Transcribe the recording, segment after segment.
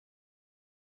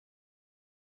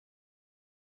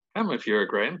Come if you're a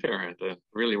grandparent and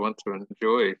really want to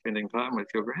enjoy spending time with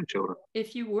your grandchildren.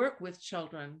 If you work with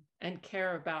children and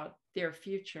care about their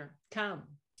future, come.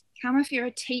 Come if you're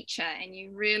a teacher and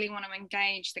you really want to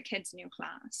engage the kids in your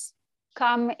class.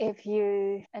 Come if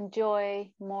you enjoy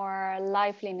more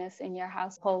liveliness in your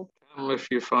household. Come if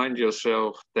you find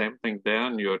yourself dampening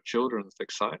down your children's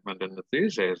excitement and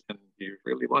enthusiasm and you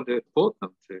really want to support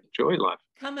them to enjoy life.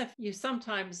 Come if you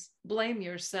sometimes blame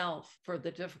yourself for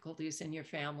the difficulties in your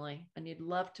family and you'd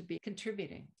love to be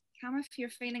contributing. Come if you're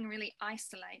feeling really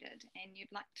isolated and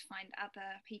you'd like to find other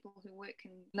people who work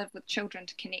and live with children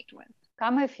to connect with.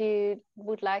 Come if you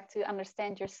would like to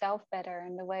understand yourself better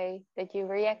in the way that you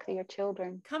react to your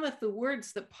children. Come if the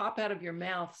words that pop out of your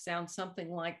mouth sound something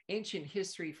like ancient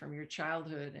history from your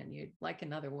childhood and you'd like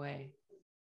another way.